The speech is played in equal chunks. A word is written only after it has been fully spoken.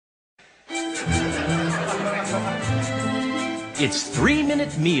It's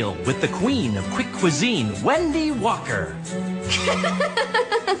 3-Minute Meal with the queen of quick cuisine, Wendy Walker.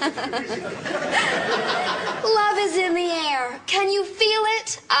 Love is in the air. Can you feel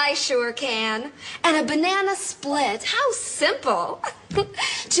it? I sure can. And a banana split. How simple.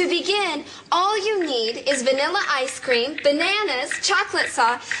 To begin, all you need is vanilla ice cream, bananas, chocolate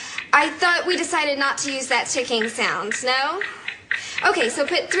sauce. I thought we decided not to use that ticking sound, no? Okay, so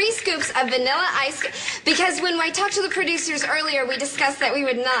put 3 scoops of vanilla ice cream, because when I talked to the producers earlier, we discussed that we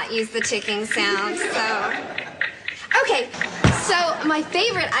would not use the ticking sound, so... Okay, so my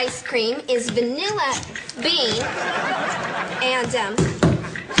favorite ice cream is vanilla bean, and,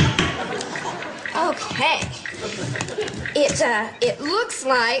 okay. It looks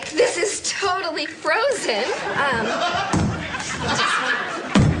like this is totally frozen.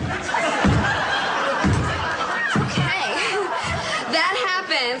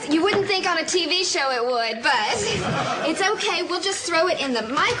 You wouldn't think on a TV show it would, but it's okay. We'll just throw it in the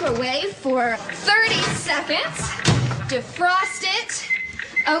microwave for 30 seconds. Defrost it.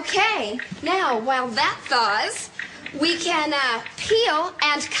 Okay, now while that thaws, we can peel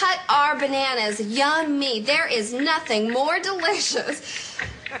and cut our bananas. Yummy. There is nothing more delicious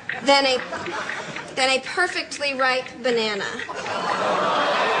than a perfectly ripe banana.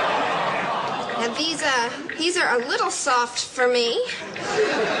 Now these are a little soft for me,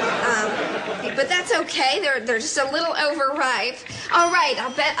 but that's okay. They're just a little overripe. All right, I'll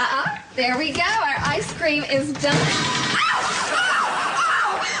bet. There we go. Our ice cream is done. Ow! Ow!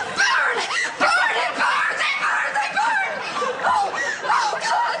 Ow! Burn! Burn! It burns! They burn! They burn! Oh! Oh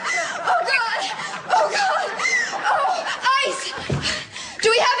God! Oh God! Oh God! Oh! Ice! Do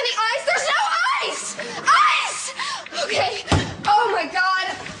we have any ice? There's no ice! Ice! Okay. Oh my God!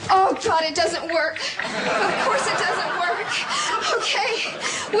 Oh God, it doesn't work. Of course it doesn't work. Okay,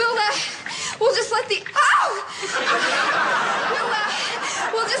 we'll just let the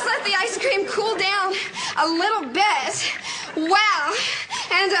we'll just let the ice cream cool down a little bit. Wow,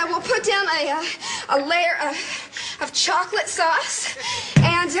 and we'll put down a layer of chocolate sauce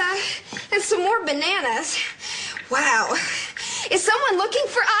and some more bananas. Wow, is someone looking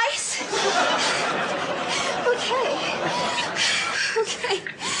for ice? Okay. Okay.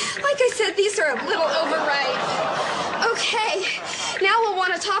 Like I said, these are a little overripe. Okay, now we'll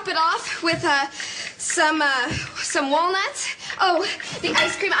want to top it off with some walnuts. Oh, the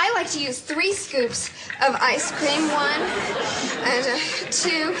ice cream. I like to use 3 scoops of ice cream. 1 and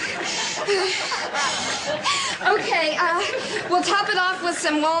 2. Okay, we'll top it off with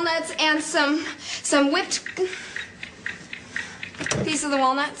some walnuts and some whipped. These are the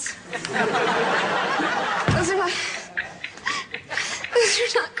walnuts. Those are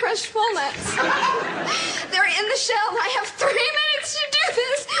not crushed walnuts. They're in the shell. I have 3 minutes to do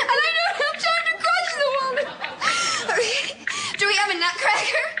this, and I don't have time to crush the walnut. Okay. Do we have a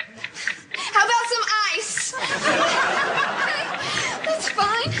nutcracker? How about some ice? Okay. That's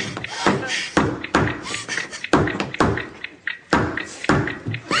fine.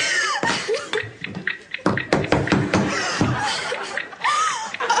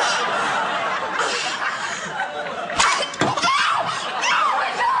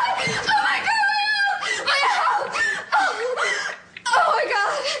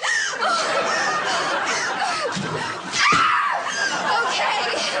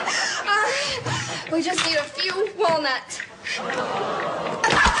 We just need a few walnuts. Oh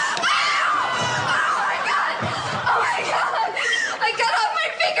my God! Oh my God! I cut off my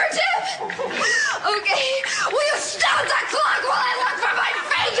fingertip! Okay, will you stop the clock while I look for my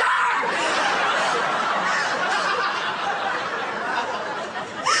finger?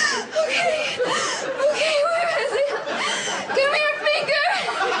 Okay, where is it? Give me your finger!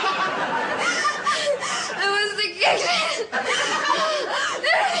 That was the kick.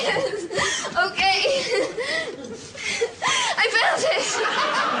 There it is! Okay. I found it.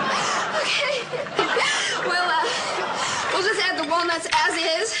 Okay. We'll just add the walnuts as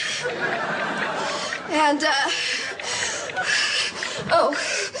is. And, oh.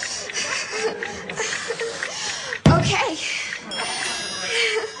 Okay.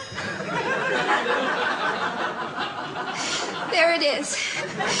 There it is.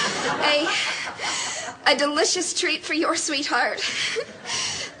 A delicious treat for your sweetheart.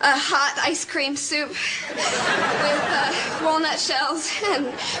 A hot ice cream soup with walnut shells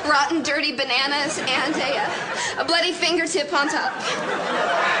and rotten, dirty bananas and a bloody fingertip on top.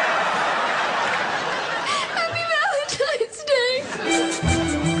 Happy Valentine's Day.